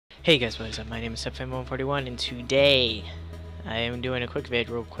Hey guys, what is up? My name is FM141 and today I am doing a quick vid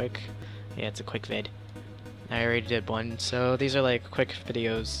real quick. Yeah, it's a quick vid. I already did one, so these are like quick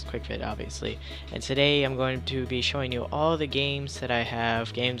videos, quick vid obviously. And today I'm going to be showing you all the games that I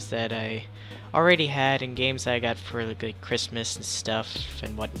have, games that I already had, and games that I got for like Christmas and stuff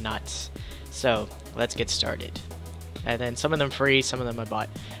and whatnot. So, let's get started. And then some of them free, some of them I bought.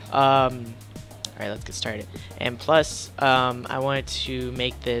 Alright, let's get started. And plus, I wanted to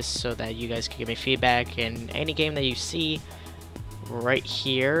make this so that you guys can give me feedback, and any game that you see right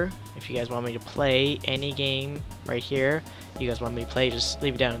here, if you guys want me to play any game right here, you guys want me to play, just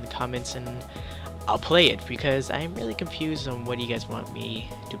leave it down in the comments and I'll play it, because I'm really confused on what you guys want me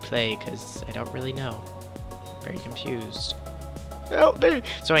to play, because I don't really know. I'm very confused. Oh, there.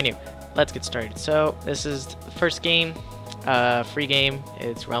 So anyway, let's get started. So this is the first game. Free game.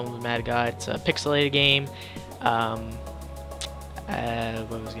 It's Realm of the Mad God. It's a pixelated game. What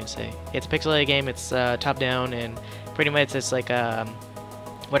was I gonna say? It's a pixelated game. It's top down, and pretty much it's like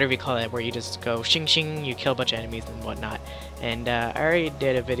whatever you call it, where you just go shing shing, you kill a bunch of enemies and whatnot. And I already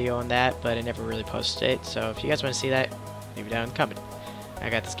did a video on that, but I never really posted it. So if you guys want to see that, leave it down in the comment. I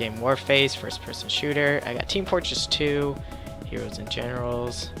got this game Warface, first-person shooter. I got Team Fortress 2. Heroes and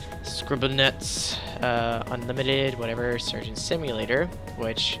Generals, Scribble Nuts, Unlimited, whatever, Surgeon Simulator,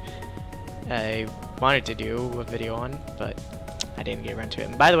 which I wanted to do a video on, but I didn't get around to it.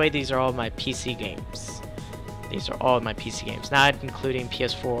 And by the way, these are all my PC games. These are all my PC games, not including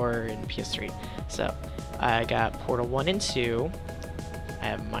PS4 and PS3. So, I got Portal 1 and 2. I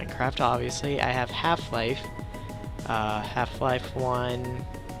have Minecraft, obviously. I have Half-Life. Half-Life 1.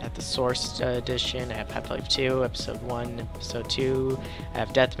 At the Source Edition, I have Half-Life 2, Episode 1, Episode 2, I have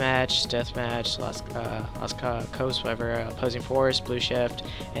Deathmatch, Lost Coast, whatever, Opposing Force, Blue Shift,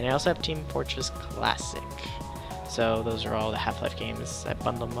 and I also have Team Fortress Classic. So those are all the Half-Life games. I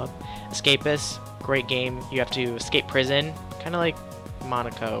bundle them up. Escapist, great game. You have to escape prison, kind of like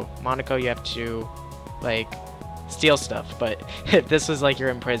Monaco. Monaco, you have to, like, steal stuff, but this was like you're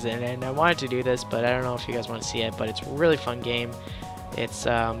in prison, and I wanted to do this, but I don't know if you guys want to see it, but it's a really fun game. It's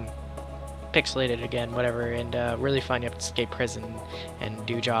pixelated again, whatever, and really fun. You have to escape prison and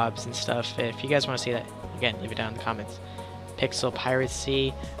do jobs and stuff. If you guys want to see that, again, leave it down in the comments. Pixel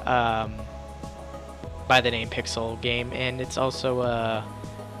Piracy, by the name Pixel game, and it's also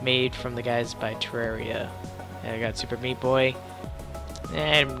made from the guys by Terraria. And I got Super Meat Boy.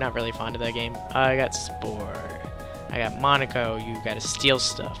 I'm not really fond of that game. I got Spore. I got Monaco. You gotta steal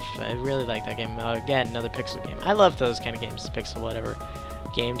stuff. I really like that game. Again, another pixel game. I love those kind of games. Pixel, whatever.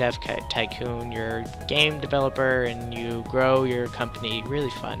 Game Dev Tycoon. You're a game developer and you grow your company. Really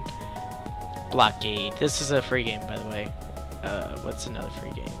fun. Blockade. This is a free game, by the way. What's another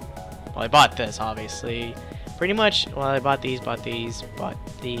free game? Well, I bought this, obviously. Pretty much. Well, I bought these.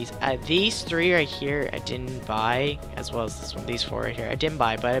 These three right here, I didn't buy, as well as this one. These four right here, I didn't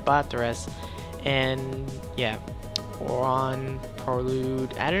buy, but I bought the rest. And yeah. Oron,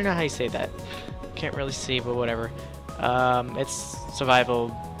 Prelude, I don't know how you say that. Can't really see, but whatever. It's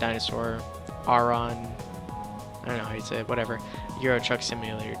survival, dinosaur, Aron, I don't know how you say it, whatever. Euro Truck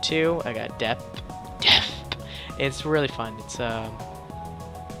Simulator 2, I got Depth. It's really fun. It's,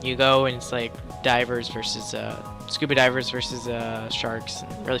 you go and it's like divers versus, scuba divers versus, sharks,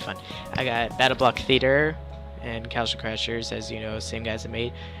 and really fun. I got Battle Block Theater and Castle Crashers, as you know, same guys that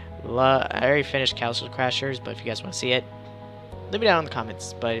made. I already finished Castle Crashers, but if you guys want to see it, leave it down in the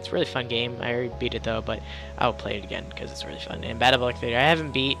comments. But it's a really fun game. I already beat it though, but I'll play it again because it's really fun. And Battle Block Theater, I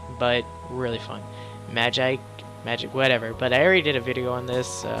haven't beat, but really fun. Magic, whatever. But I already did a video on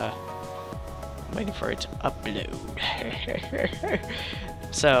this. I'm waiting for it to upload.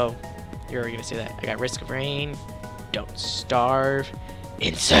 So you're already gonna see that. I got Risk of Rain, Don't Starve,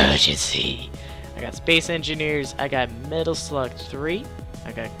 Insurgency. I got Space Engineers. I got Metal Slug 3.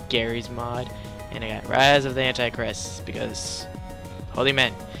 I got Gary's Mod, and I got Rise of the Antichrist, because holy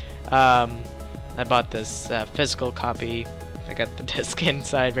men. I bought this physical copy. I got the disc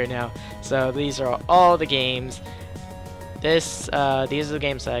inside right now. So these are all the games. These are the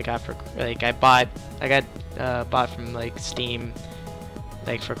games that I got for, like, I got bought from like Steam,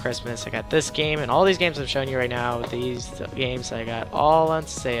 like for Christmas. I got this game and all these games I'm showing you right now. These games I got all on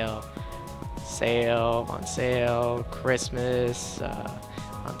sale. On sale, Christmas,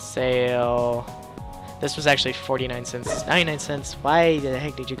 on sale. This was actually 49 cents, 99 cents. Why the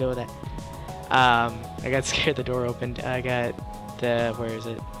heck did you go with that? I got scared, the door opened. I got where is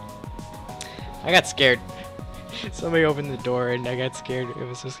it? I got scared. Somebody opened the door and I got scared. It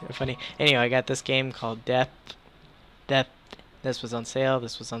was just funny. Anyway, I got this game called Depth. This was on sale.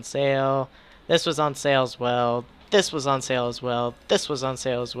 This was on sale. This was on sale as well. This was on sale as well. This was on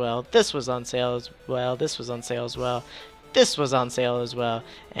sale as well. This was on sale as well. This was on sale as well. This was on sale as well.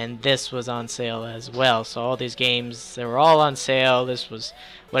 And this was on sale as well. So all these games, they were all on sale. This was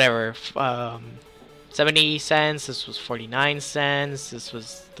whatever, 70 cents. This was 49 cents. This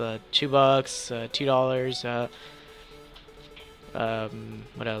was the $2, $2.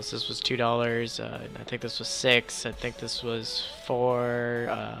 What else? This was $2. I think this was 6. I think this was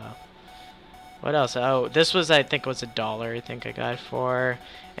 4. What else? Oh, this was, I think, was $1. I think I got it for,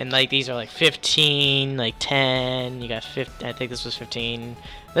 and like these are like 15, like 10. You got 50. I think this was 15.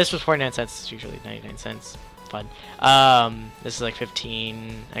 This was 49 cents. It's usually 99 cents. Fun. This is like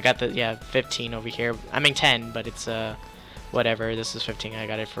 15. I got the 15 over here. I mean 10, but it's whatever. This is 15. I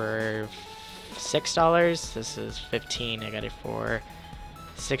got it for $6. This is 15. I got it for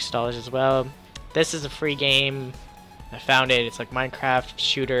 $6 as well. This is a free game. I found it. It's like Minecraft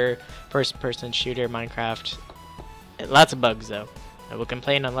shooter, first-person shooter, Minecraft. Lots of bugs though. I will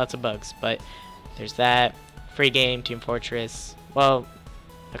complain on lots of bugs, but there's that. Free game, Team Fortress. Well,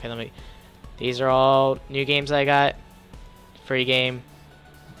 okay, these are all new games I got. Free game,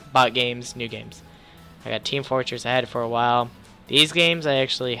 bought games, new games. I got Team Fortress. I had it for a while. These games I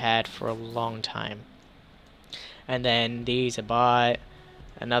actually had for a long time. And then these I bought.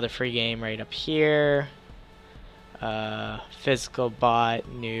 Another free game right up here. Physical bought,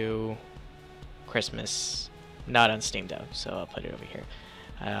 new, Christmas. Not on Steam though, so I'll put it over here.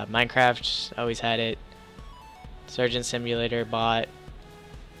 Minecraft, always had it. Surgeon Simulator bought.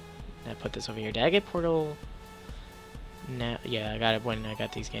 I put this over here. Did I get Portal? No, yeah, I got it when I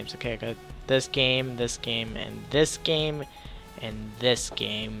got these games. Okay, I got this game, and this game, and this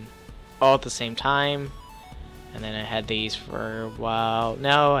game, all at the same time. And then I had these for a while.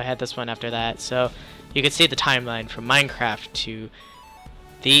 No, I had this one after that. So you can see the timeline from Minecraft to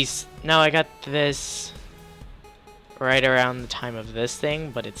these. No, I got this right around the time of this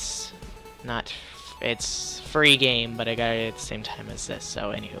thing, but it's not. It's free game, but I got it at the same time as this.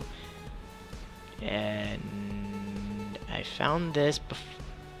 So anywho, and I found this.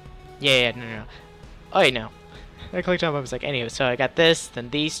 No. Oh wait, no. I clicked on it. I was like, anyway, so I got this, then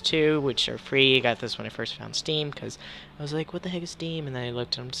these two, which are free. I got this when I first found Steam, because I was like, what the heck is Steam? And then I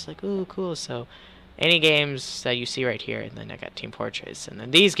looked, and I'm just like, ooh, cool. So any games that you see right here, and then I got Team Fortress, and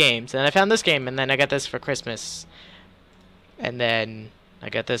then these games, and then I found this game, and then I got this for Christmas, and then I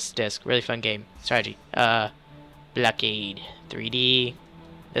got this disc, really fun game, strategy, Blockade 3D.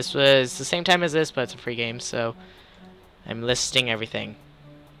 This was the same time as this, but it's a free game, so I'm listing everything.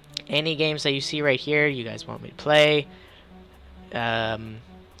 Any games that you see right here, you guys want me to play. I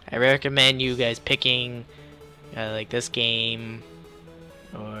recommend you guys picking like this game,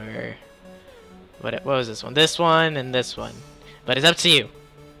 or what was this one? This one and this one. But it's up to you.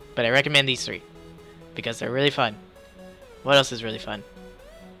 But I recommend these three because they're really fun. What else is really fun?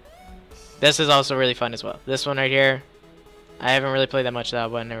 This is also really fun as well. This one right here, I haven't really played that much of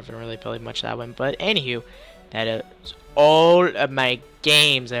that one. Never really played much of that one. But anywho, that is all of my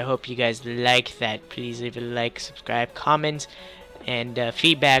games. I hope you guys like that. Please leave a like, subscribe, comment, and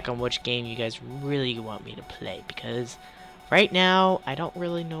feedback on which game you guys really want me to play, because right now I don't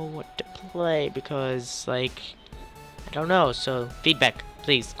really know what to play, because like I don't know. So feedback,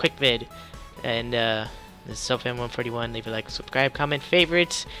 please. Quick vid. And this is SoFan141. Leave a like, subscribe, comment,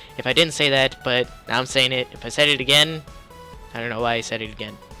 favorite. If I didn't say that, but now I'm saying it. If I said it again, I don't know why I said it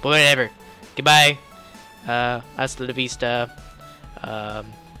again, but whatever. Goodbye. Hasta la vista.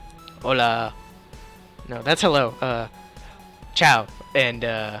 Hola. No, that's hello. Ciao. And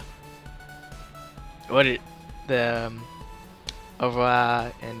what it the au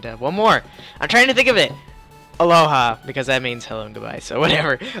revoir, and one more. I'm trying to think of it. Aloha, because that means hello and goodbye. So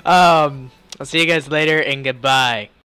whatever. I'll see you guys later, and goodbye.